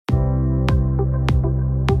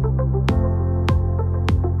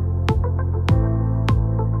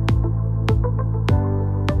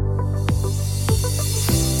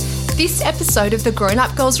This episode of the Grown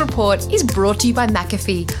Up Girls Report is brought to you by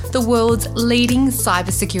McAfee, the world's leading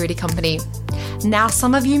cybersecurity company. Now,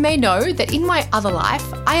 some of you may know that in my other life,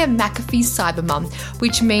 I am McAfee's cyber mum,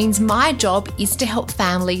 which means my job is to help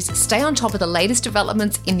families stay on top of the latest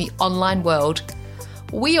developments in the online world.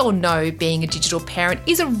 We all know being a digital parent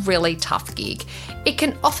is a really tough gig. It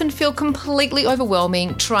can often feel completely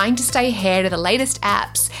overwhelming trying to stay ahead of the latest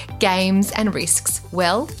apps, games, and risks.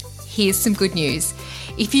 Well, here's some good news.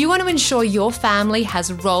 If you want to ensure your family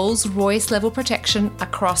has Rolls-Royce level protection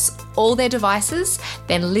across all their devices,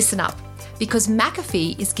 then listen up, because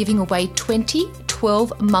McAfee is giving away 20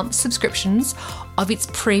 12-month subscriptions of its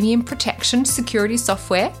premium protection security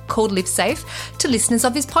software called LiveSafe to listeners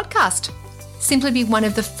of this podcast. Simply be one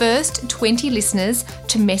of the first 20 listeners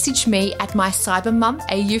to message me at my CyberMum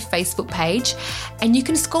AU Facebook page, and you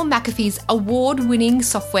can score McAfee's award-winning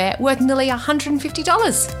software worth nearly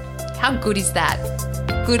 $150. How good is that?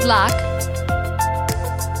 Good luck.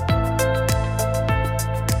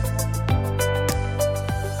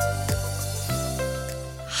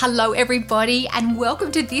 Hello, everybody, and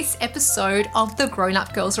welcome to this episode of the Grown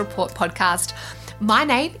Up Girls Report podcast. My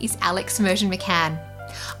name is Alex Merton McCann.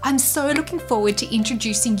 I'm so looking forward to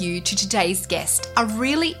introducing you to today's guest, a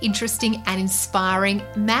really interesting and inspiring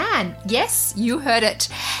man. Yes, you heard it.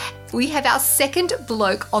 We have our second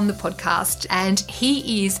bloke on the podcast, and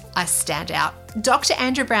he is a standout. Dr.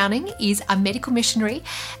 Andrew Browning is a medical missionary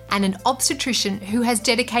and an obstetrician who has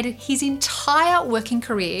dedicated his entire working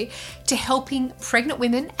career to helping pregnant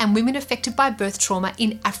women and women affected by birth trauma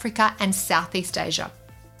in Africa and Southeast Asia.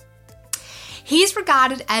 He is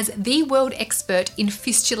regarded as the world expert in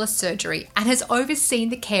fistula surgery and has overseen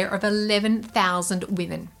the care of 11,000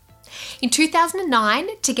 women. In 2009,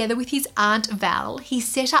 together with his aunt Val, he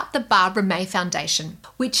set up the Barbara May Foundation,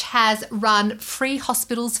 which has run free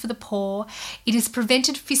hospitals for the poor. It has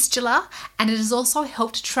prevented fistula, and it has also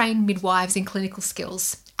helped train midwives in clinical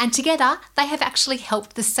skills. And together, they have actually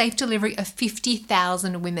helped the safe delivery of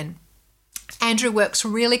 50,000 women. Andrew works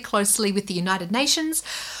really closely with the United Nations,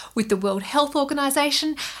 with the World Health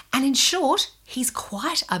Organization, and in short, he's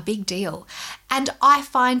quite a big deal. And I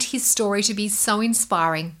find his story to be so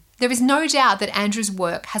inspiring. There is no doubt that Andrew's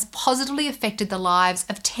work has positively affected the lives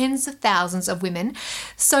of tens of thousands of women,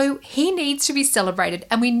 so he needs to be celebrated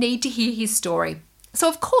and we need to hear his story. So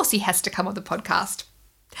of course he has to come on the podcast.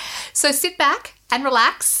 So sit back and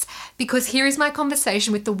relax, because here is my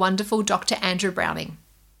conversation with the wonderful Dr. Andrew Browning.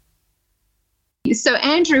 So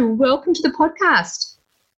Andrew, welcome to the podcast.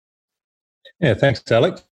 Yeah, thanks,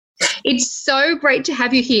 Alex. It's so great to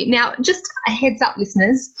have you here. Now, just a heads up,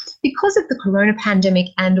 listeners, because of the corona pandemic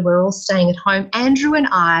and we're all staying at home, Andrew and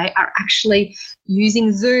I are actually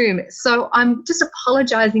using Zoom. So I'm just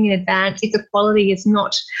apologising in advance if the quality is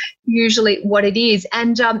not usually what it is.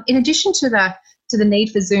 And in addition to the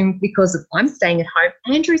need for Zoom, because I'm staying at home,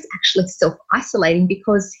 Andrew's actually self-isolating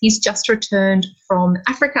because he's just returned from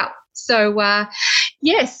Africa. So,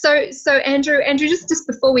 yes. So Andrew, just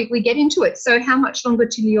before we get into it, so how much longer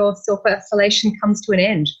till your self-isolation comes to an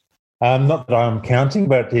end? Not that I'm counting,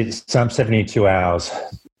 but it's 72 hours.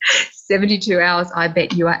 72 hours. I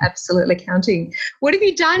bet you are absolutely counting. What have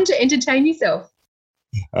you done to entertain yourself?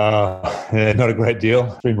 Yeah, not a great deal.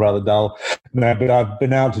 It's been rather dull. No, but I've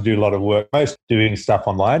been able to do a lot of work, most doing stuff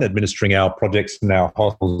online, administering our projects in our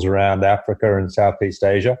hospitals around Africa and Southeast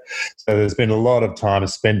Asia. So there's been a lot of time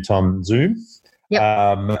spent on Zoom.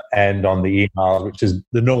 Yep. And on the emails, which is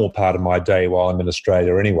the normal part of my day while I'm in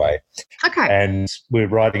Australia anyway. Okay. And we're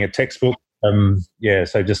writing a textbook.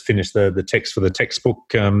 So just finished the text for the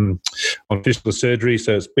textbook on fistula surgery.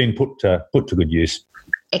 So it's been put to good use.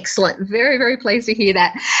 Excellent. Very, very pleased to hear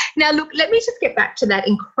that. Now, look, let me just get back to that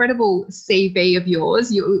incredible CV of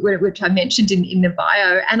yours, which I mentioned in the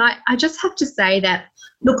bio. And I just have to say that,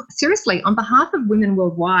 look, seriously, on behalf of women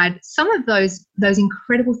worldwide, some of those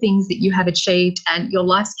incredible things that you have achieved and your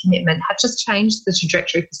life's commitment have just changed the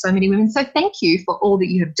trajectory for so many women. So thank you for all that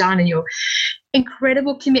you have done and your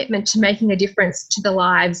incredible commitment to making a difference to the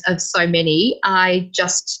lives of so many. I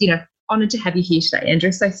just, honoured to have you here today,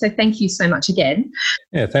 Andrew. So thank you so much again.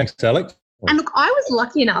 Yeah, thanks, Alex. And look, I was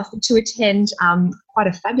lucky enough to attend quite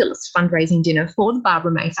a fabulous fundraising dinner for the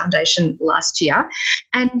Barbara May Foundation last year,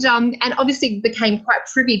 and obviously became quite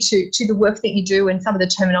privy to the work that you do and some of the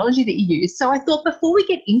terminology that you use. So I thought, before we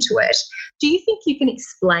get into it, do you think you can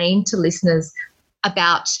explain to listeners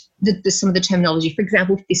about some of the terminology? For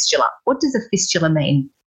example, fistula. What does a fistula mean?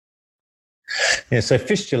 Yeah, so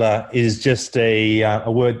fistula is just a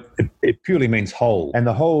word, it purely means hole. And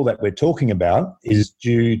the hole that we're talking about is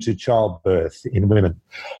due to childbirth in women.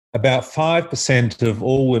 about 5% of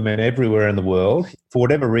all women everywhere in the world, for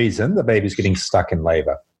whatever reason, the baby's getting stuck in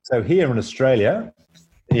labour. So here in Australia,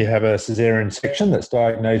 you have a caesarean section that's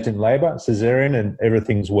diagnosed in labour, caesarean, and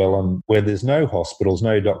everything's well on, where there's no hospitals,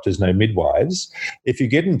 no doctors, no midwives. If you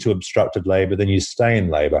get into obstructed labour, then you stay in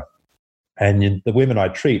labour. And the women I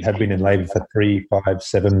treat have been in labour for 3, 5,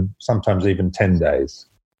 7, sometimes even 10 days.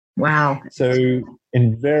 Wow. So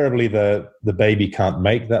invariably the baby can't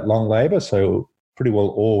make that long labour, so pretty well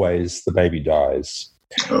always the baby dies.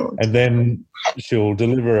 And then she'll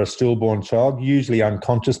deliver a stillborn child, usually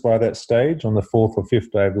unconscious by that stage on the 4th or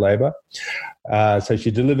 5th day of labour. So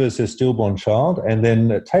she delivers her stillborn child, and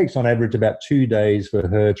then it takes on average about 2 days for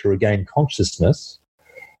her to regain consciousness.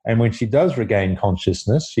 And when she does regain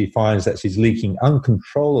consciousness, she finds that she's leaking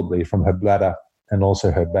uncontrollably from her bladder and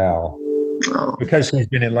also her bowel. Because she's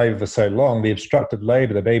been in labour for so long, the obstructed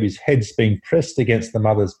labour, the baby's head's being pressed against the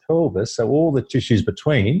mother's pelvis, so all the tissues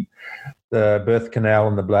between the birth canal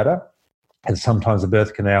and the bladder, and sometimes the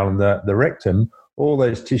birth canal and the rectum, all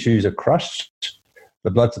those tissues are crushed, the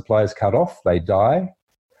blood supply is cut off, they die.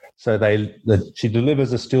 So she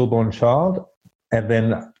delivers a stillborn child, and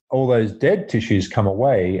then all those dead tissues come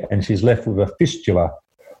away, and she's left with a fistula,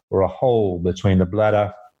 or a hole between the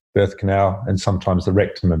bladder, birth canal, and sometimes the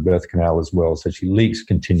rectum and birth canal as well. So she leaks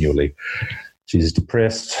continually. She's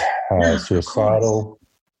depressed, suicidal.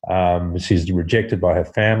 She's rejected by her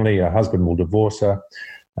family. Her husband will divorce her.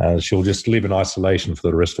 She'll just live in isolation for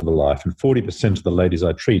the rest of her life. And 40% of the ladies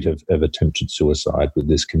I treat have attempted suicide with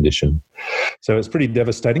this condition. So it's pretty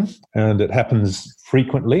devastating, and it happens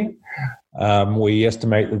frequently. We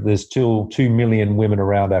estimate that there's still 2 million women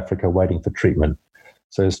around Africa waiting for treatment.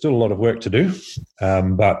 So there's still a lot of work to do,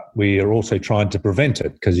 but we are also trying to prevent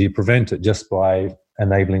it, because you prevent it just by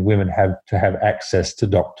enabling women to have access to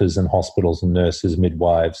doctors and hospitals and nurses,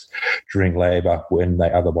 midwives during labour when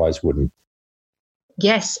they otherwise wouldn't.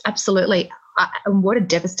 Yes, absolutely. And what a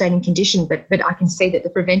devastating condition, but I can see that the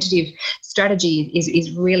preventative strategy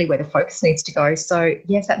is really where the focus needs to go. So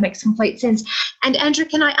yes, that makes complete sense. And Andrew,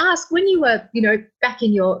 can I ask, when you were, back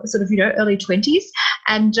in your sort of, early 20s,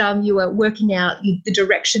 and you were working out the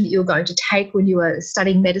direction that you were going to take when you were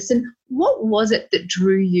studying medicine, what was it that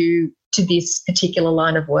drew you to this particular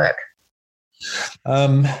line of work?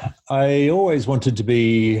 I always wanted to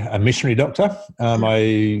be a missionary doctor. I'm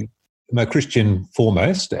a Christian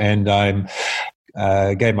foremost, and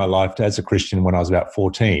I gave my life as a Christian when I was about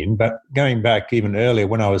 14. But going back even earlier,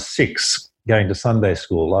 when I was 6, going to Sunday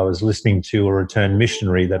school, I was listening to a returned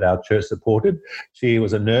missionary that our church supported. She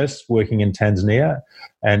was a nurse working in Tanzania,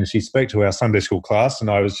 and she spoke to our Sunday school class, and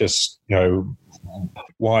I was just,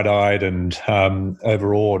 wide-eyed and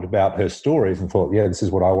overawed about her stories, and thought, yeah, this is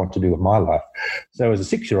what I want to do with my life. So as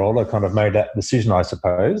a 6-year-old, I kind of made that decision, I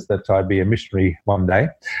suppose, that I'd be a missionary one day,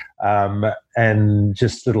 and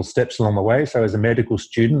just little steps along the way. So as a medical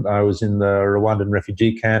student, I was in the Rwandan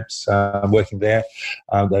refugee camps, working there,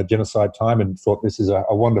 the genocide time, and thought this is a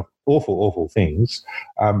wonderful, awful things,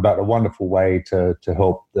 but a wonderful way to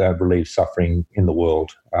help relieve suffering in the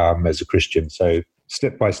world as a Christian. So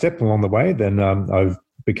step by step along the way, then I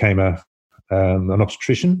became an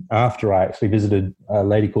obstetrician after I actually visited a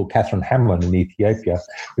lady called Catherine Hamlin in Ethiopia,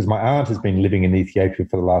 because my aunt has been living in Ethiopia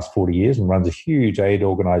for the last 40 years and runs a huge aid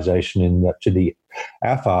organisation to the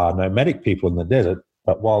Afar nomadic people in the desert.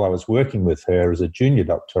 But while I was working with her as a junior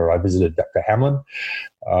doctor, I visited Dr Hamlin,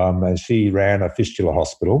 and she ran a fistula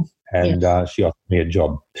hospital, and she offered me a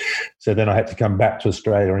job. So then I had to come back to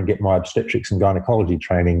Australia and get my obstetrics and gynecology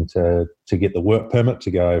training to get the work permit to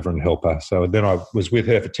go over and help her. So then I was with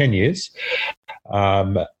her for 10 years,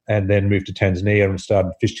 and then moved to Tanzania and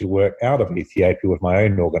started fistula work out of Ethiopia with my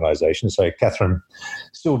own organisation. So Catherine,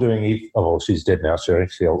 still doing, she's dead now, sorry.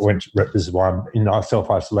 This is why I'm in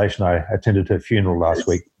self-isolation. I attended her funeral last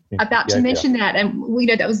week. About to mention that, and we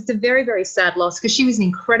know that was a very, very sad loss, because she was an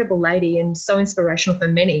incredible lady and so inspirational for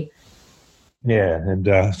many. Yeah,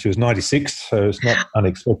 and she was 96, so it's not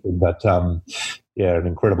unexpected, but an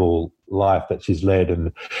incredible life that she's led,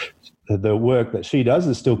 and the work that she does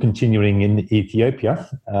is still continuing in Ethiopia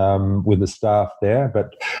with the staff there.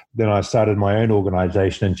 But then I started my own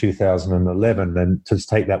organisation in 2011, and to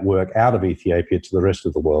take that work out of Ethiopia to the rest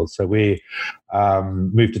of the world. So we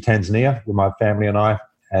moved to Tanzania with my family and I,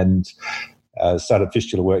 and started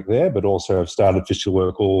fistula work there, but also have started fistula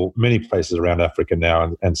work many places around Africa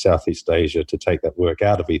now and Southeast Asia, to take that work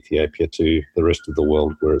out of Ethiopia to the rest of the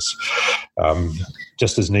world, where it's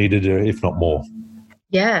just as needed, if not more.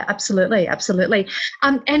 Yeah, absolutely, absolutely.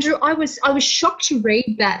 Andrew, I was shocked to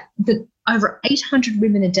read that over 800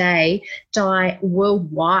 women a day die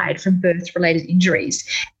worldwide from birth-related injuries,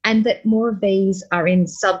 and that more of these are in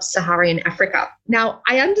sub-Saharan Africa. Now,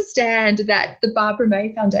 I understand that the Barbara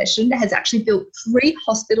May Foundation has actually built 3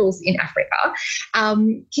 hospitals in Africa.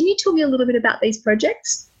 Can you tell me a little bit about these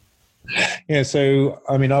projects? Yeah, so,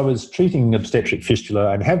 I mean, I was treating obstetric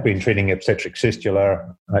fistula and have been treating obstetric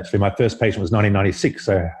fistula. Actually, my first patient was 1996,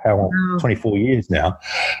 so 24 years now.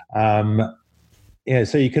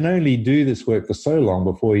 So you can only do this work for so long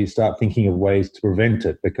before you start thinking of ways to prevent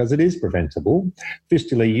it, because it is preventable.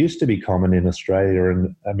 Fistula used to be common in Australia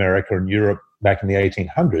and America and Europe back in the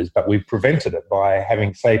 1800s, but we've prevented it by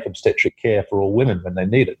having safe obstetric care for all women when they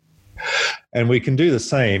need it. And we can do the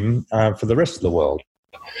same for the rest of the world.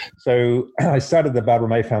 So I started the Barbara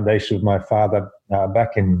May Foundation with my father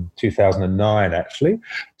back in 2009, actually,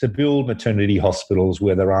 to build maternity hospitals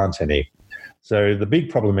where there aren't any. So the big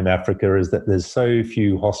problem in Africa is that there's so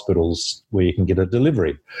few hospitals where you can get a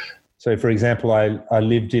delivery. So, for example, I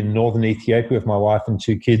lived in northern Ethiopia with my wife and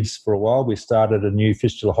 2 kids for a while. We started a new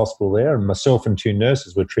fistula hospital there, and myself and 2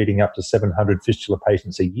 nurses were treating up to 700 fistula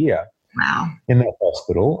patients a year. Wow. In that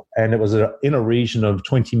hospital. And it was in a region of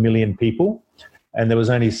 20 million people. And there was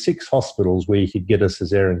only 6 hospitals where you could get a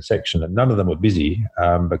cesarean section, and none of them were busy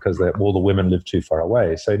because all the women lived too far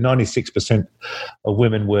away. So 96% of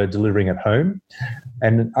women were delivering at home,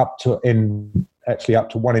 and up to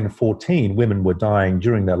 1 in 14 women were dying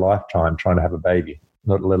during their lifetime trying to have a baby,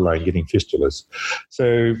 let alone getting fistulas.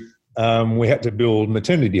 So we had to build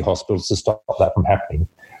maternity hospitals to stop that from happening.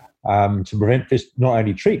 To prevent not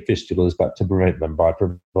only treat fistulas, but to prevent them by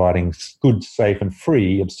providing good, safe and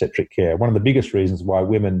free obstetric care. One of the biggest reasons why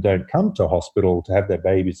women don't come to hospital to have their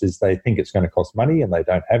babies is they think it's going to cost money, and they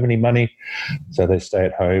don't have any money. So they stay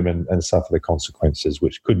at home and suffer the consequences,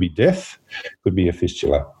 which could be death, could be a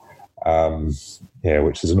fistula.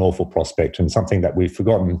 Which is an awful prospect, and something that we've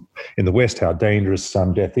forgotten in the West, how dangerous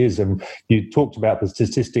death is. And you talked about the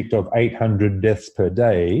statistic of 800 deaths per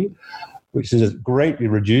day, which is greatly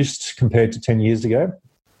reduced compared to 10 years ago.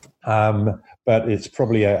 But it's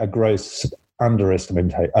probably a grossly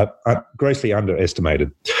underestimated.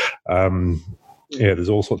 There's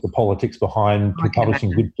all sorts of politics behind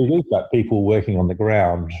publishing good figures, but people working on the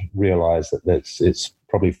ground realise that it's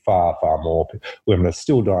probably far, far more. Women are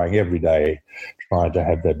still dying every day trying to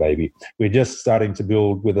have their baby. We're just starting to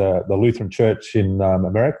build with the Lutheran Church in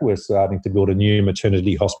America. We're starting to build a new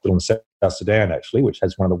maternity hospital in South Sudan, actually, which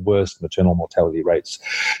has one of the worst maternal mortality rates.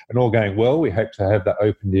 And all going well, we hope to have that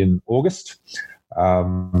opened in August.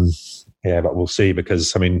 But we'll see,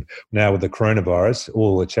 because, now with the coronavirus,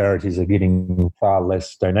 all the charities are getting far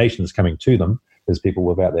less donations coming to them as people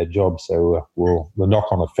without their jobs. So the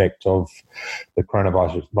knock-on effect of the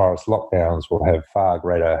coronavirus lockdowns will have far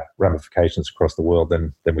greater ramifications across the world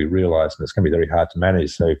than we realise, and it's going to be very hard to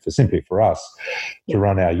manage. So simply for us to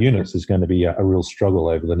run our units is going to be a real struggle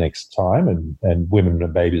over the next time, and women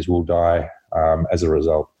and babies will die as a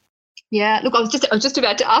result. Yeah, look, I was just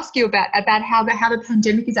about to ask you about how the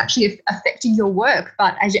pandemic is actually affecting your work,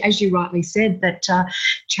 but as you rightly said, that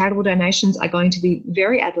charitable donations are going to be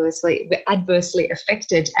very adversely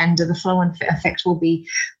affected, and the flow-on effect will be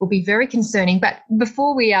very concerning. But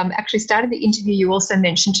before we actually started the interview, you also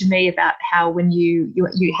mentioned to me about how when you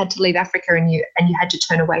had to leave Africa and you had to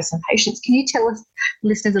turn away some patients. Can you tell us,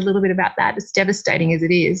 listeners, a little bit about that, as devastating as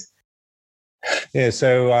it is? Yeah,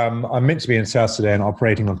 so I'm meant to be in South Sudan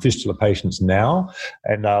operating on fistula patients now,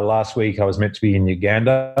 and last week I was meant to be in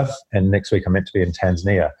Uganda, and next week I'm meant to be in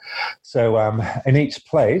Tanzania. So in each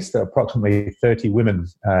place, there approximately 30 women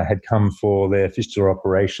had come for their fistula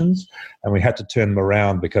operations, and we had to turn them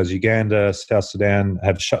around because Uganda, South Sudan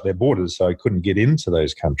have shut their borders, so I couldn't get into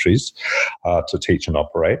those countries to teach and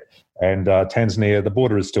operate. And Tanzania, the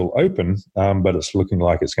border is still open, but it's looking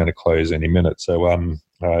like it's going to close any minute. So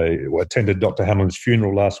I attended Dr. Hamlin's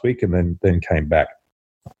funeral last week and then came back.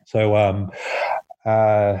 So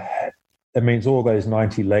that means all those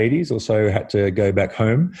 90 ladies or so had to go back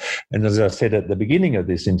home. And as I said at the beginning of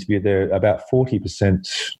this interview, there about 40%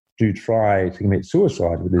 do try to commit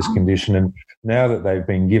suicide with this condition. And now that they've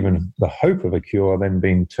been given the hope of a cure, then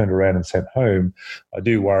being turned around and sent home, I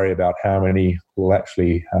do worry about how many will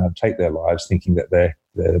actually take their lives thinking that their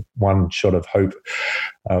one shot of hope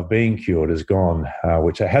of being cured is gone,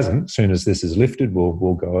 which it hasn't. As soon as this is lifted,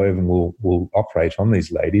 we'll go over and we'll operate on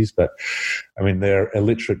these ladies. But they're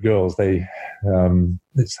illiterate girls.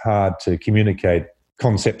 It's hard to communicate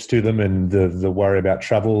concepts to them, and the worry about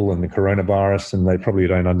travel and the coronavirus, and they probably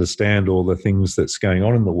don't understand all the things that's going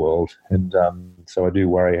on in the world. And So I do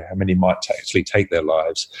worry how many might actually take their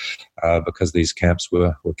lives because these camps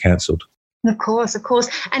were cancelled. Of course.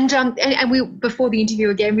 And we, before the interview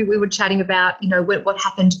again, we were chatting about, what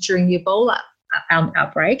happened during the Ebola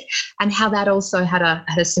outbreak and how that also had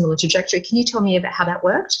a similar trajectory. Can you tell me about how that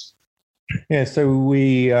worked? Yeah, so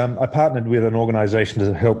I partnered with an organisation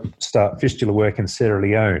to help start fistula work in Sierra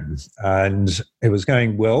Leone, and it was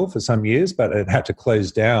going well for some years, but it had to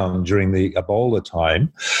close down during the Ebola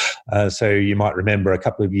time. So you might remember a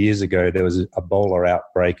couple of years ago there was an Ebola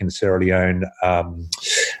outbreak in Sierra Leone,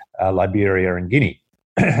 Liberia and Guinea.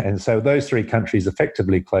 And so those three countries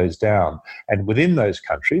effectively closed down. And within those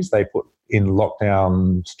countries, they put in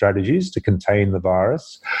lockdown strategies to contain the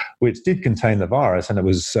virus, which did contain the virus. And it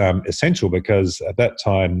was essential because at that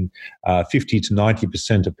time, 50 to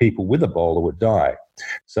 90% of people with Ebola would die.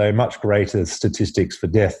 So much greater statistics for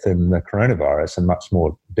death than the coronavirus and much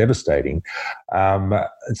more devastating. And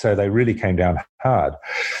so they really came down hard,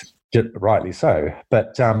 rightly so.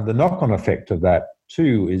 But the knock-on effect of that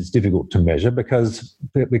too is difficult to measure because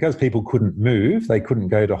people couldn't move. They couldn't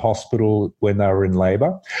go to hospital when they were in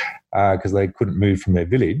labour because they couldn't move from their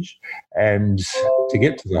village and to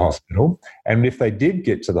get to the hospital. And if they did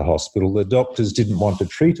get to the hospital, the doctors didn't want to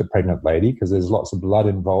treat a pregnant lady because there's lots of blood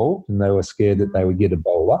involved and they were scared that they would get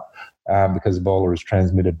Ebola because Ebola is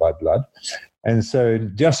transmitted by blood. And so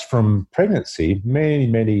just from pregnancy,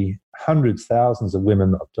 many hundreds, thousands of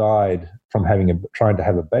women died from trying to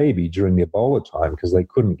have a baby during the Ebola time because they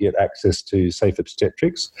couldn't get access to safe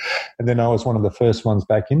obstetrics. And then I was one of the first ones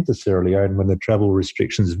back into Sierra Leone when the travel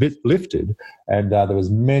restrictions lifted, and there was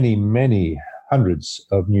many hundreds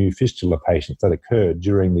of new fistula patients that occurred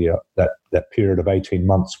during that period of 18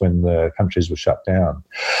 months when the countries were shut down.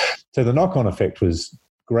 So the knock-on effect was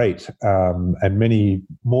great, and many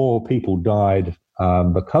more people died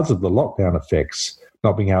because of the lockdown effects,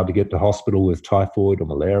 not being able to get to hospital with typhoid or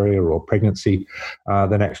malaria or pregnancy,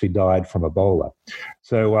 than actually died from Ebola.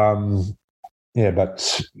 So,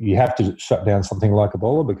 but you have to shut down something like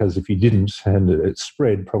Ebola because if you didn't and it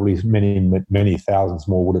spread, probably many thousands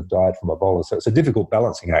more would have died from Ebola. So it's a difficult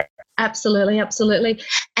balancing act. Absolutely.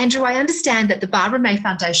 Andrew, I understand that the Barbara May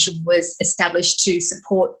Foundation was established to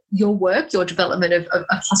support your work, your development of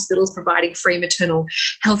hospitals providing free maternal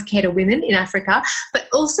health care to women in Africa, but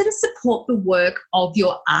also to support the work of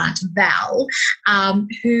your aunt, Val,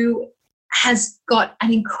 who has got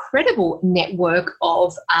an incredible network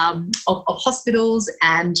of hospitals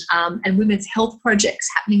and women's health projects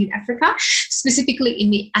happening in Africa, specifically in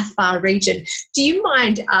the Afar region. Do you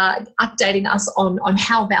mind updating us on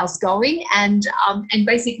how Val's going and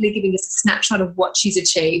basically giving us a snapshot of what she's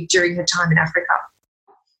achieved during her time in Africa?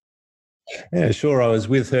 Yeah, sure. I was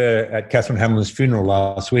with her at Catherine Hamlin's funeral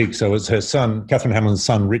last week. So it was her son, Catherine Hamlin's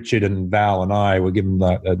son, Richard, and Val and I were given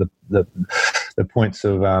the points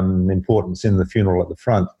of importance in the funeral at the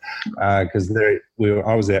front because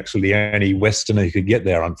I was actually the only Westerner who could get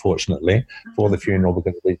there, unfortunately, for the funeral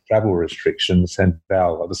because of the travel restrictions. And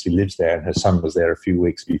Val obviously lives there, and her son was there a few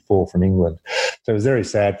weeks before from England. So it was very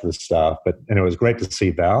sad for the staff, and it was great to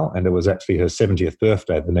see Val. And it was actually her 70th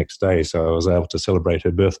birthday the next day, so I was able to celebrate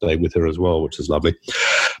her birthday with her as well, which is lovely.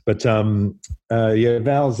 But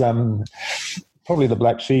Val's probably the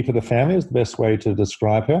black sheep of the family is the best way to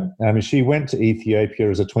describe her. She went to Ethiopia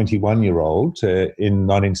as a 21-year-old in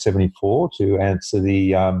 1974 to answer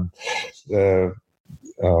the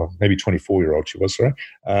maybe 24-year-old she was, sorry,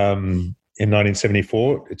 in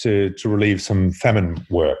 1974 to relieve some famine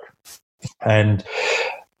work. And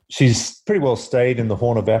she's pretty well stayed in the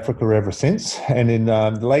Horn of Africa ever since. And in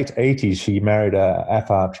the late 80s, she married a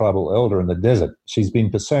Afar tribal elder in the desert. She's been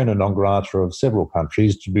persona non grata of several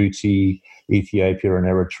countries, Djibouti, Ethiopia and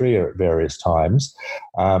Eritrea at various times,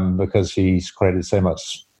 because she's created so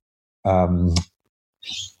much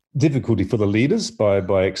difficulty for the leaders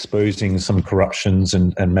by exposing some corruptions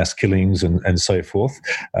and mass killings and so forth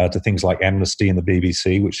to things like Amnesty and the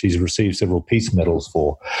BBC, which she's received several peace medals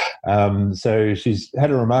for. So she's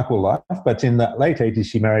had a remarkable life, but in the late 80s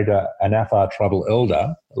she married an Afar tribal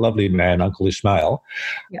elder, a lovely man, Uncle Ishmael,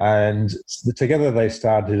 and together they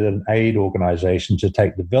started an aid organisation to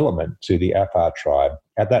take development to the Afar tribe.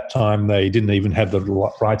 At that time, they didn't even have the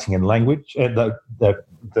writing and language,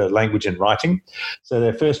 the language in writing. So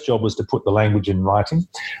their first job was to put the language in writing.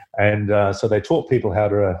 And so they taught people how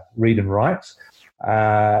to read and write.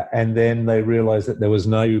 And then they realized that there was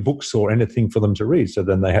no books or anything for them to read. So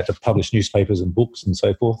then they had to publish newspapers and books and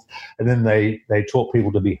so forth. And then they taught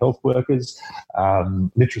people to be health workers,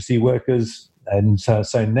 literacy workers. And so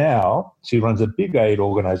now she runs a big aid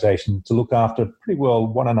organisation to look after pretty well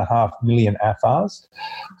 1.5 million AFARs.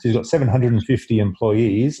 She's got 750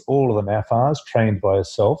 employees, all of them AFARs, trained by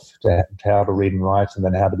herself to how to read and write and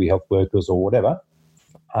then how to be health workers or whatever.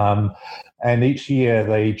 And each year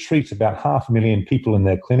they treat about 500,000 people in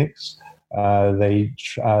their clinics. They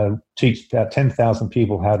teach about 10,000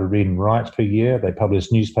 people how to read and write per year. They publish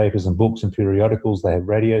newspapers and books and periodicals. They have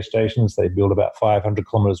radio stations. They build about 500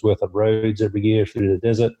 kilometres worth of roads every year through the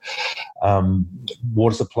desert.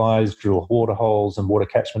 Water supplies, drill water holes and water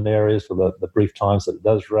catchment areas for the brief times that it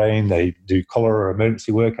does rain. They do cholera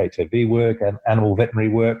emergency work, HIV work, and animal veterinary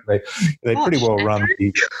work. They pretty well run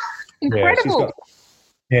the... Incredible.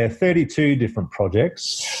 Yeah, 32 different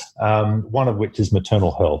projects, one of which is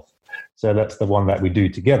maternal health. So that's the one that we do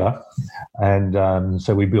together. And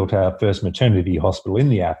so we built our first maternity hospital in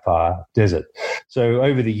the Afar Desert. So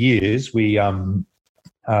over the years, we've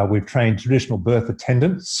trained traditional birth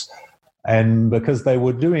attendants, and because they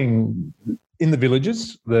were doing... In the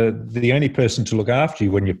villages, the only person to look after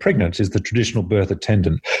you when you're pregnant is the traditional birth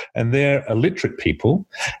attendant. And they're illiterate people.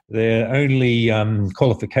 Their only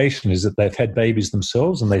qualification is that they've had babies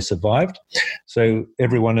themselves and they survived. So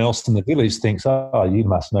everyone else in the village thinks, oh, you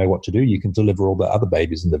must know what to do. You can deliver all the other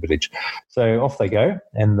babies in the village. So off they go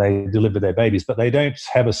and they deliver their babies. But they don't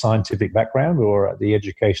have a scientific background or the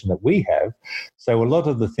education that we have. So a lot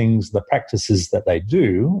of the things, the practices that they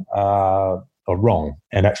do are wrong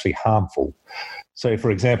and actually harmful. So, for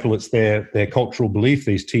example, it's their cultural belief,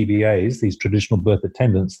 these TBAs, these traditional birth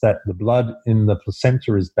attendants, that the blood in the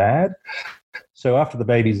placenta is bad. So after the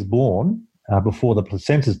baby is born, before the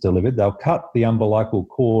placenta is delivered, they'll cut the umbilical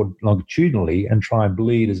cord longitudinally and try and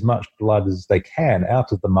bleed as much blood as they can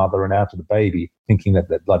out of the mother and out of the baby, thinking that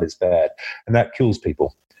that blood is bad. And that kills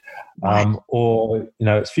people. Right. Or,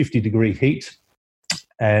 it's 50-degree heat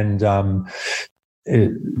and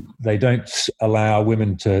they don't allow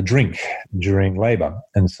women to drink during labour,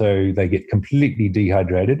 and so they get completely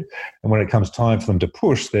dehydrated. And when it comes time for them to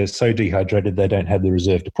push, they're so dehydrated they don't have the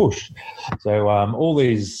reserve to push. So all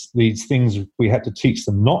these things we had to teach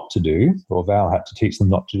them not to do, or Val had to teach them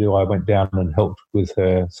not to do. I went down and helped with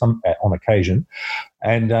her on occasion,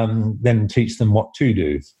 and then teach them what to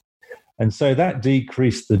do. And so that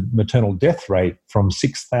decreased the maternal death rate from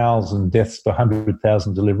 6,000 deaths per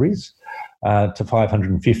 100,000 deliveries to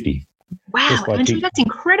 550. Wow, Andrew, that's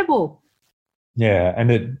incredible. Yeah,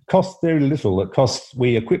 and it costs very little.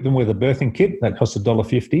 We equip them with a birthing kit that costs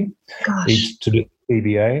 $1.50 each to do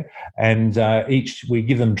TBA, and we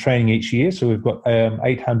give them training each year. So we've got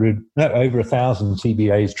over 1,000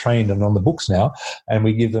 TBAs trained and on the books now, and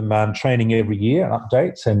we give them training every year,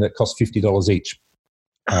 updates, and it costs $50 each.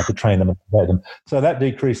 To train them and pay them. So that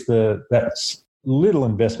decreased that's little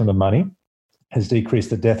investment of money has decreased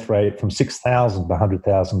the death rate from 6,000 per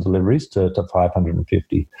 100,000 deliveries to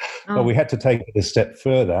 550. Oh. But we had to take it a step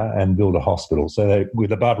further and build a hospital. So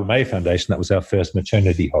with the Barbara May Foundation, that was our first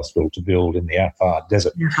maternity hospital to build in the Afar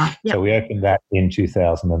Desert. Uh-huh. Yep. So we opened that in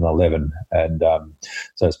 2011. And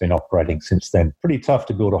so it's been operating since then. Pretty tough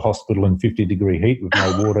to build a hospital in 50-degree heat with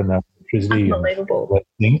no water, no electricity. Unbelievable.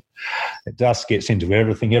 It dust gets into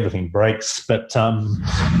everything breaks. But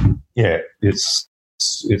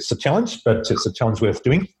it's a challenge, but it's a challenge worth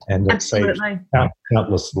doing, and it saves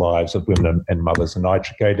countless lives of women and mothers. And I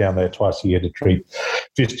go down there twice a year to treat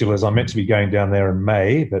fistulas. I'm meant to be going down there in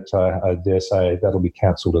May, but I dare say that'll be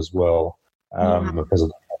cancelled as well because of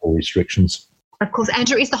the travel restrictions. Of course.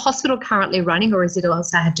 Andrew, is the hospital currently running, or is it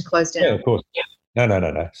also had to close down? Yeah, of course. No.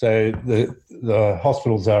 So the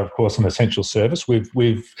hospitals are, of course, an essential service.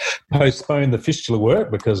 We've postponed the fistula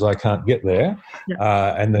work because I can't get there,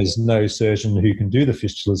 and there's no surgeon who can do the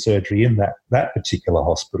fistula surgery in that particular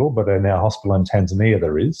hospital. But in our hospital in Tanzania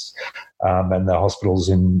there is, and the hospitals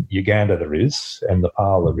in Uganda there is, and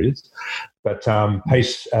Nepal there is. But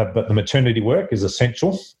but the maternity work is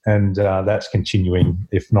essential, and that's continuing,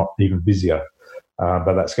 if not even busier.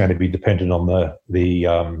 But that's going to be dependent on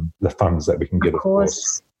the funds that we can get, of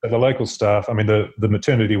course. But the local staff, the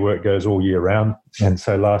maternity work goes all year round. And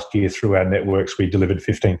so last year through our networks, we delivered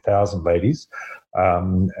 15,000 ladies.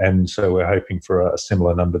 And so we're hoping for a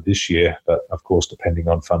similar number this year, but of course, depending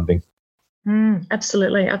on funding.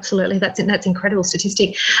 Absolutely, absolutely. That's incredible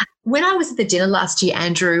statistic. When I was at the dinner last year,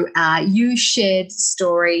 Andrew, you shared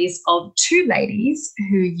stories of two ladies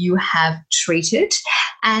who you have treated,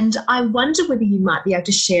 and I wonder whether you might be able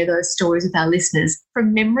to share those stories with our listeners.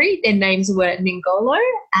 From memory, their names were Ningolo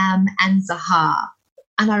and Zahar.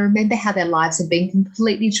 And I remember how their lives have been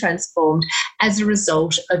completely transformed as a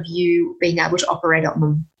result of you being able to operate on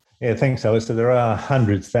them. Yeah, thanks, Alistair. There are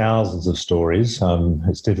hundreds, thousands of stories.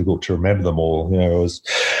 It's difficult to remember them all. It was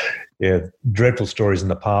dreadful stories in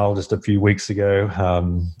Nepal just a few weeks ago,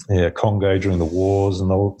 Congo during the wars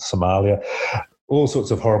and Somalia, all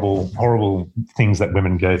sorts of horrible things that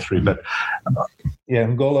women go through. But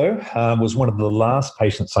Ngolo was one of the last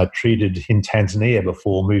patients I treated in Tanzania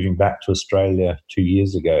before moving back to Australia 2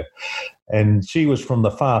 years ago. And she was from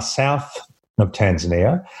the far south of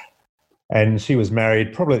Tanzania. And she was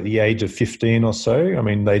married probably at the age of 15 or so. I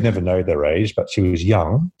mean, they never know their age, but she was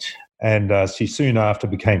young. And she soon after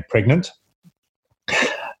became pregnant.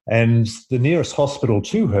 And the nearest hospital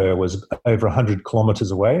to her was over 100 kilometres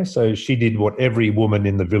away. So she did what every woman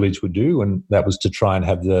in the village would do, and that was to try and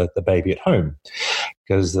have the baby at home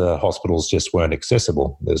because the hospitals just weren't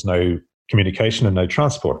accessible. There's no communication and no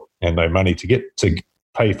transport and no money to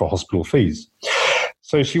pay for hospital fees.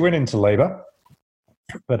 So she went into labour.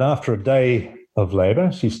 But after a day of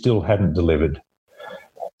labour, she still hadn't delivered.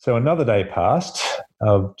 So another day passed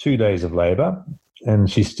of 2 days of labour,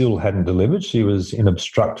 and she still hadn't delivered. She was in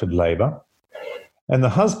obstructed labour. And the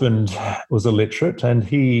husband was illiterate, and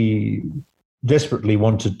he desperately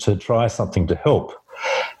wanted to try something to help.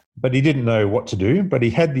 But he didn't know what to do. But he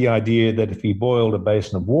had the idea that if he boiled a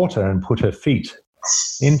basin of water and put her feet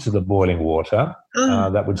into the boiling water,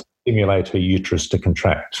 that would stimulate her uterus to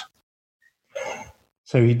contract.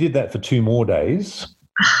 So he did that for 2 more days.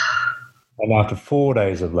 And after 4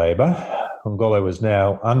 days of labour, Ngolo was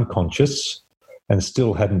now unconscious and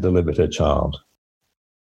still hadn't delivered her child.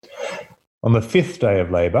 On the 5th day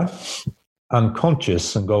of labour,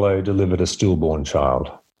 unconscious, Ngolo delivered a stillborn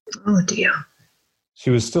child. Oh, dear. She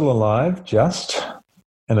was still alive,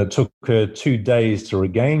 and it took her 2 days to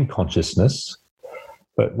regain consciousness.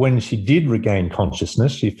 But when she did regain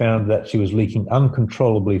consciousness, she found that she was leaking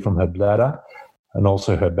uncontrollably from her bladder and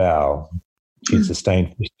also her bowel. She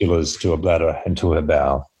sustained fistulas to her bladder and to her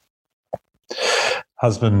bowel.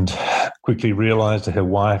 Husband quickly realised that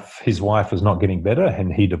his wife was not getting better,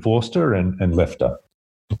 and he divorced her and left her.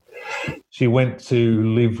 She went to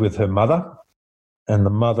live with her mother, and the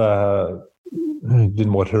mother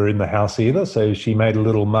didn't want her in the house either, so she made a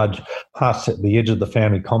little mud hut at the edge of the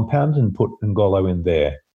family compound and put Ngolo in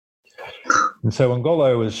there. And so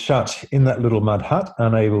Ngolo was shut in that little mud hut,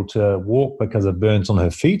 unable to walk because of burns on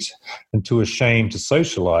her feet and too ashamed to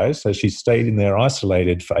socialise, so she stayed in there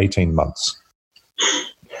isolated for 18 months.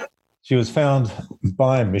 She was found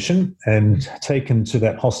by a mission and taken to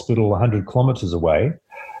that hospital 100 kilometres away,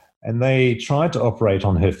 and they tried to operate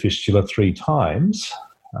on her fistula 3 times,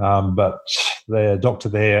 but the doctor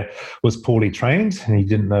there was poorly trained and he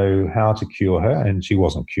didn't know how to cure her, and she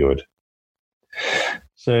wasn't cured.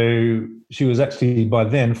 So she was actually by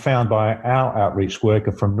then found by our outreach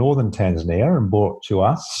worker from northern Tanzania and brought to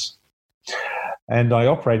us. And I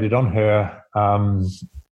operated on her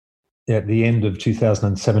at the end of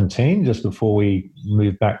 2017, just before we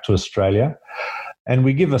moved back to Australia. And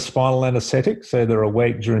we give a spinal anaesthetic, so they're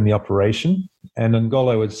awake during the operation. And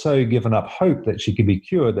Ngolo had so given up hope that she could be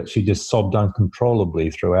cured that she just sobbed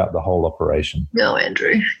uncontrollably throughout the whole operation. No,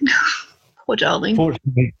 Andrew. Poor darling.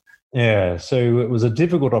 Fortunately, yeah, so it was a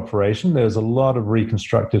difficult operation. There was a lot of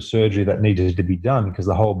reconstructive surgery that needed to be done because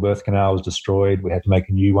the whole birth canal was destroyed. We had to make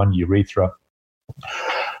a new one, urethra.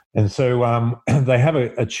 And so they have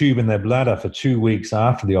a tube in their bladder for 2 weeks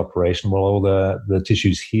after the operation while all the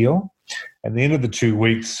tissues heal. At the end of the 2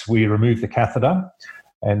 weeks, we removed the catheter,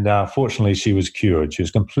 and fortunately she was cured. She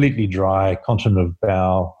was completely dry, continent of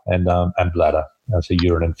bowel and bladder, so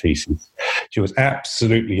urine and feces. She was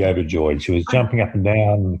absolutely overjoyed. She was jumping up and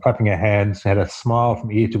down and clapping her hands, had a smile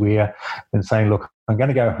from ear to ear and saying, look, I'm going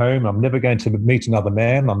to go home. I'm never going to meet another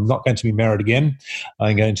man. I'm not going to be married again.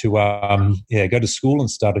 I'm going to go to school and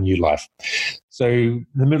start a new life. So in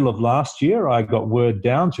the middle of last year, I got word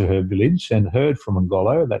down to her village and heard from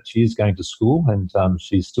Ngolo that she is going to school and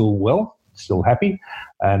she's still well, still happy.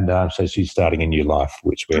 And so she's starting a new life,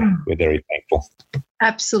 which we're very thankful.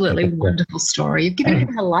 Absolutely wonderful story. You've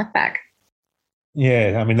given her life back.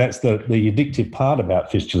 Yeah, I mean, that's the addictive part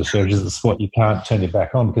about fistula surgeries. It's what you can't turn it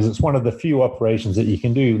back on because it's one of the few operations that you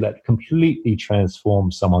can do that completely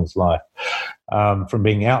transforms someone's life. from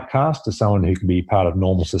being outcast to someone who can be part of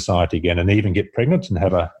normal society again and even get pregnant and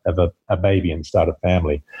have a baby and start a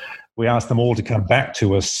family. We ask them all to come back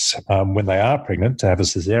to us when they are pregnant to have a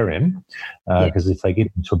cesarean, because if they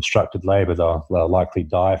get into obstructed labour, they'll likely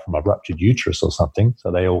die from a ruptured uterus or something.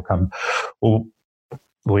 So they all come. Well,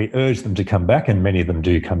 we urge them to come back, and many of them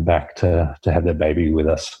do come back to have their baby with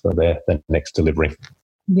us for their next delivery.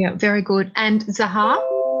 Yeah, very good. And Zahara?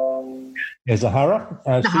 Yeah, Zahara.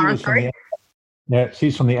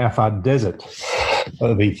 She's from the Afar Desert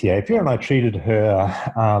of Ethiopia, and I treated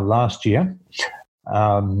her last year.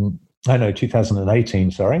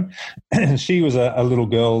 2018, sorry. She was a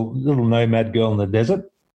little nomad girl in the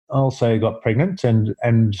desert, also got pregnant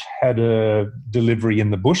and had a delivery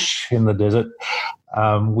in the bush in the desert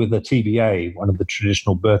with a TBA, one of the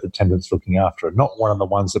traditional birth attendants looking after her, not one of the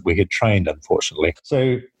ones that we had trained, unfortunately.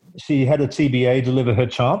 So she had a TBA deliver her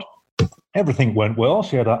child. Everything went well.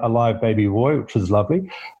 She had a live baby boy, which was lovely,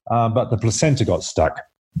 but the placenta got stuck.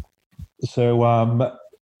 So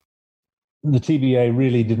the TBA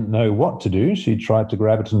really didn't know what to do. She tried to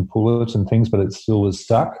grab it and pull it and things, but it still was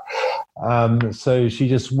stuck. So she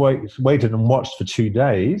just waited and watched for 2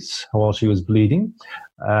 days while she was bleeding,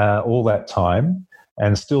 all that time,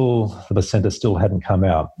 and still the placenta still hadn't come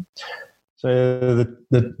out. So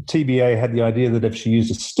the TBA had the idea that if she used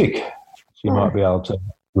a stick, she might be able to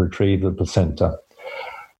retrieve the placenta,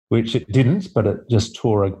 which it didn't, but it just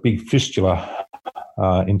tore a big fistula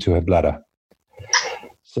into her bladder.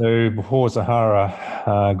 So before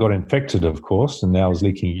Zahara got infected, of course, and now was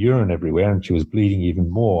leaking urine everywhere, and she was bleeding even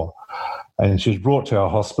more. And she was brought to our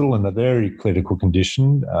hospital in a very critical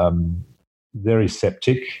condition, very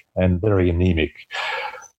septic and very anemic.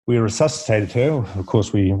 We resuscitated her. Of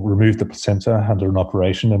course, we removed the placenta under an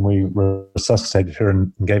operation, and we resuscitated her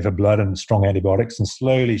and gave her blood and strong antibiotics, and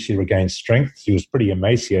slowly she regained strength. She was pretty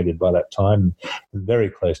emaciated by that time and very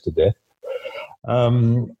close to death.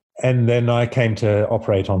 And then I came to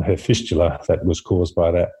operate on her fistula that was caused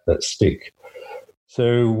by that stick.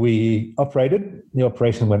 So we operated. The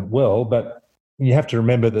operation went well, but you have to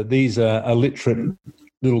remember that these are illiterate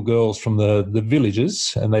little girls from the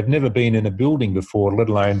villages, and they've never been in a building before, let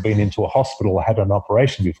alone been into a hospital or had an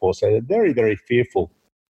operation before. So they're very, very fearful.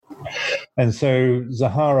 And so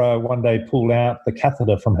Zahara one day pulled out the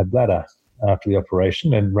catheter from her bladder after the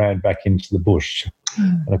operation and ran back into the bush.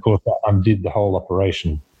 And of course, that undid the whole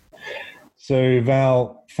operation. So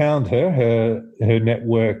Val found her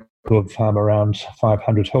network of around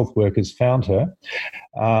 500 health workers found her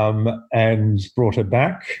and brought her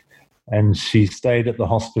back, and she stayed at the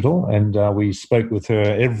hospital, and we spoke with her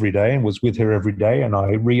every day and was with her every day, and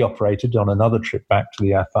I reoperated on another trip back to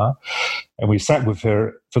the Afar, and we sat with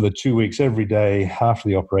her for the 2 weeks every day after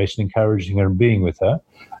the operation, encouraging her and being with her,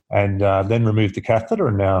 and then removed the catheter,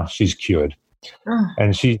 and now she's cured.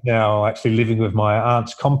 And she's now actually living with my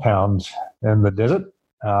aunt's compound in the desert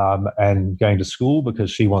and going to school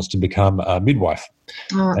because she wants to become a midwife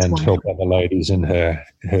and help other ladies in her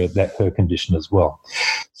condition as well.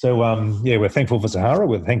 So, we're thankful for Zahara.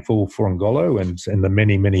 We're thankful for Ngolo and the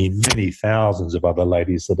many, many, many thousands of other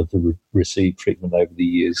ladies that have received treatment over the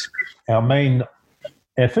years. Our main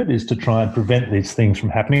effort is to try and prevent these things from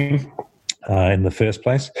happening in the first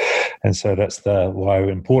place. And so that's why,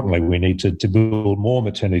 importantly, we need to build more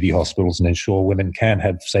maternity hospitals and ensure women can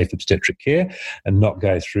have safe obstetric care and not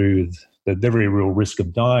go through the very real risk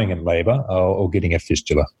of dying in labour or getting a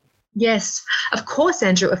fistula. Yes, of course,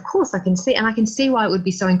 Andrew. Of course, I can see why it would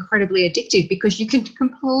be so incredibly addictive, because you can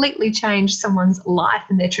completely change someone's life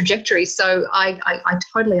and their trajectory. So I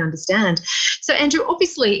totally understand. So, Andrew,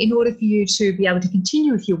 obviously, in order for you to be able to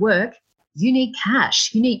continue with your work, you need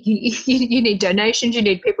cash. You need donations. You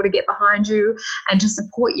need people to get behind you and to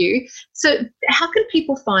support you. So, how can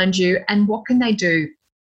people find you, and what can they do?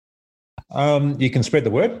 You can spread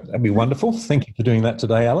the word. That'd be wonderful. Thank you for doing that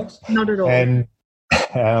today, Alex. Not at all. And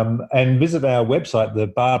visit our website, the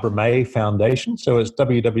Barbara May Foundation. So it's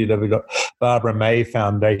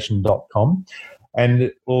www.barbaramayfoundation.com.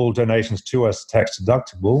 And all donations to us tax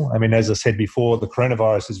deductible. I mean, as I said before, the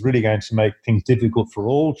coronavirus is really going to make things difficult for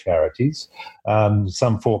all charities.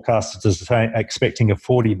 Some forecasters are expecting a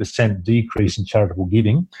 40% decrease in charitable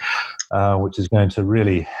giving, which is going to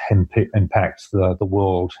really impact the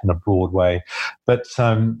world in a broad way. But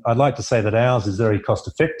I'd like to say that ours is very cost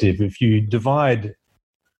effective. If you divide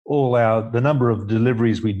the number of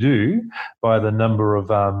deliveries we do by the number of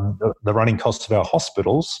the running costs of our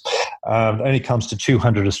hospitals, it only comes to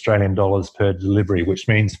 $200 Australian per delivery, which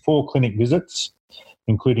means 4 clinic visits,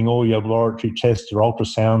 including all your laboratory tests, your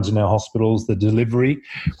ultrasounds in our hospitals, the delivery,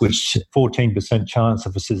 which 14% chance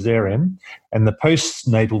of a cesarean, and the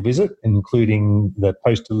postnatal visit, including the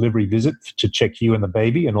post-delivery visit to check you and the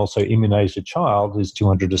baby and also immunise your child, is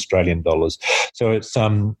 $200 Australian. So it's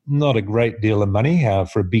not a great deal of money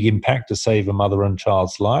for a big impact to save a mother and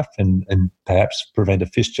child's life and perhaps prevent a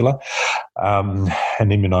fistula and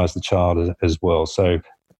immunise the child as well. So,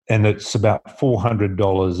 and it's about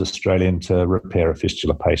 $400 Australian to repair a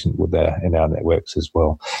fistula patient in our networks as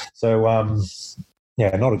well. So,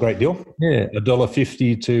 not a great deal. Yeah,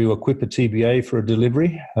 $1.50 to equip a TBA for a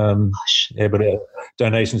delivery. But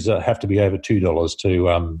donations have to be over $2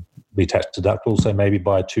 to be tax deductible. So maybe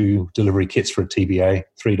buy 2 delivery kits for a TBA,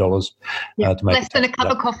 $3 to make less than a cup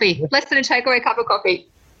of coffee, less than a takeaway cup of coffee.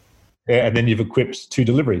 Yeah, and then you've equipped 2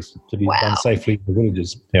 deliveries to be done safely in the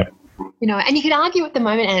villages. Yeah. And you could argue at the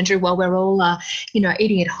moment, Andrew, while we're all,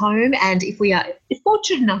 eating at home, and if we are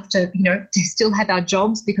fortunate enough to still have our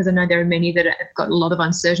jobs, because I know there are many that have got a lot of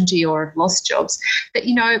uncertainty or have lost jobs, that,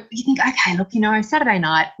 you think, okay, look, Saturday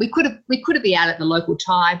night, we could have been out at the local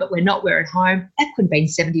Thai, but we're not, we're at home. That could have been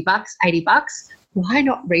 $70, $80. Why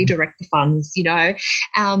not redirect the funds,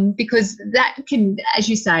 because that can, as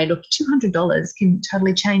you say, look, $200 can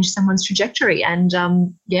totally change someone's trajectory. And,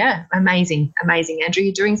 amazing, Andrew.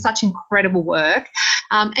 You're doing such incredible work.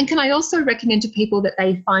 And can I also recommend to people that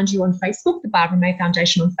they find you on Facebook, the Barbara May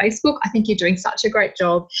Foundation on Facebook? I think you're doing such a great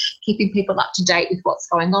job keeping people up to date with what's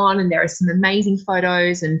going on. And there are some amazing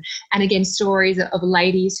photos and again, stories of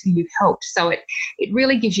ladies who you've helped. So it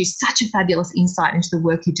really gives you such a fabulous insight into the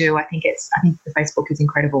work you do. I think the Facebook is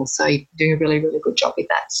incredible. So you're doing a really, really good job with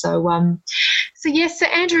that. So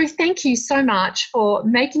Andrew, thank you so much for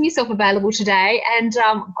making yourself available today. And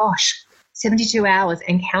 72 hours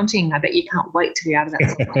and counting. I bet you can't wait to be out of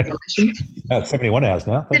that isolation. 71 hours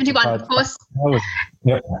now. 71, of course.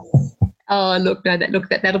 Yep. Oh, look,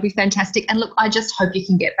 that'll be fantastic. And look, I just hope you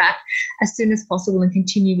can get back as soon as possible and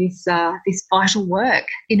continue this vital work.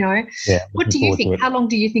 Yeah, what do you think? How long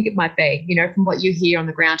do you think it might be? From what you hear on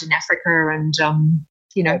the ground in Africa and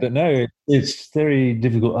I don't know. It's very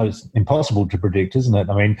difficult. It's impossible to predict, isn't it?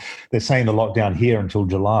 I mean, they're saying the lockdown here until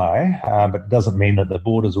July, but it doesn't mean that the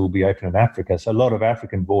borders will be open in Africa. So a lot of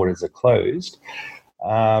African borders are closed.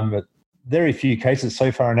 Very few cases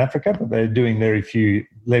so far in Africa, but they're doing very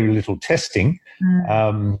little testing.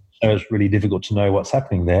 So it's really difficult to know what's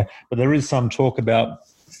happening there. But there is some talk about,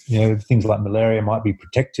 things like malaria might be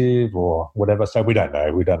protective or whatever. So we don't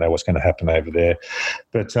know. We don't know what's going to happen over there.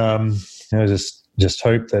 But, just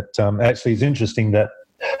hope that actually it's interesting that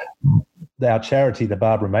our charity, the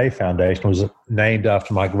Barbara May Foundation, was named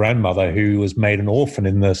after my grandmother, who was made an orphan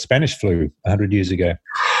in the Spanish flu 100 years ago.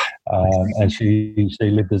 And she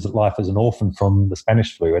lived life as an orphan from the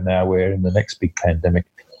Spanish flu, and now we're in the next big pandemic.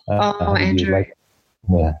 Andrew.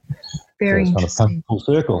 Yeah. Very so interesting. Kind of full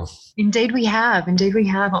circle. Indeed we have.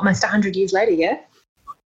 Almost 100 years later, yeah?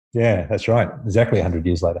 Yeah, that's right. Exactly 100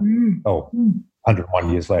 years later.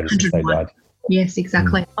 101 years later since they died. Yes,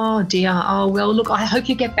 exactly. Oh, dear. Oh, well, look, I hope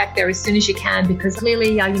you get back there as soon as you can, because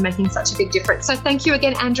clearly you're making such a big difference. So thank you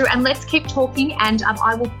again, Andrew, and let's keep talking, and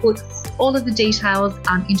I will put all of the details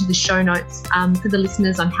into the show notes for the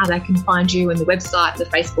listeners on how they can find you and the website, the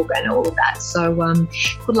Facebook and all of that. So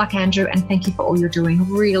good luck, Andrew, and thank you for all you're doing.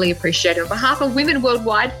 Really appreciate it. On behalf of women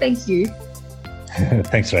worldwide, thank you.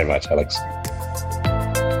 Thanks very much, Alex.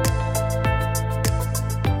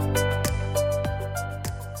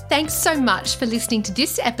 Thanks so much for listening to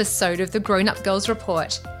this episode of the Grown Up Girls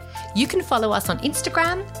Report. You can follow us on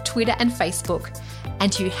Instagram, Twitter and Facebook.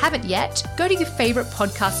 And if you haven't yet, go to your favourite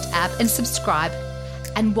podcast app and subscribe.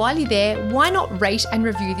 And while you're there, why not rate and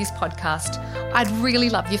review this podcast? I'd really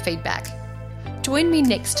love your feedback. Join me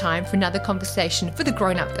next time for another conversation for the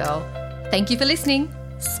grown-up girl. Thank you for listening.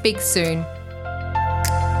 Speak soon.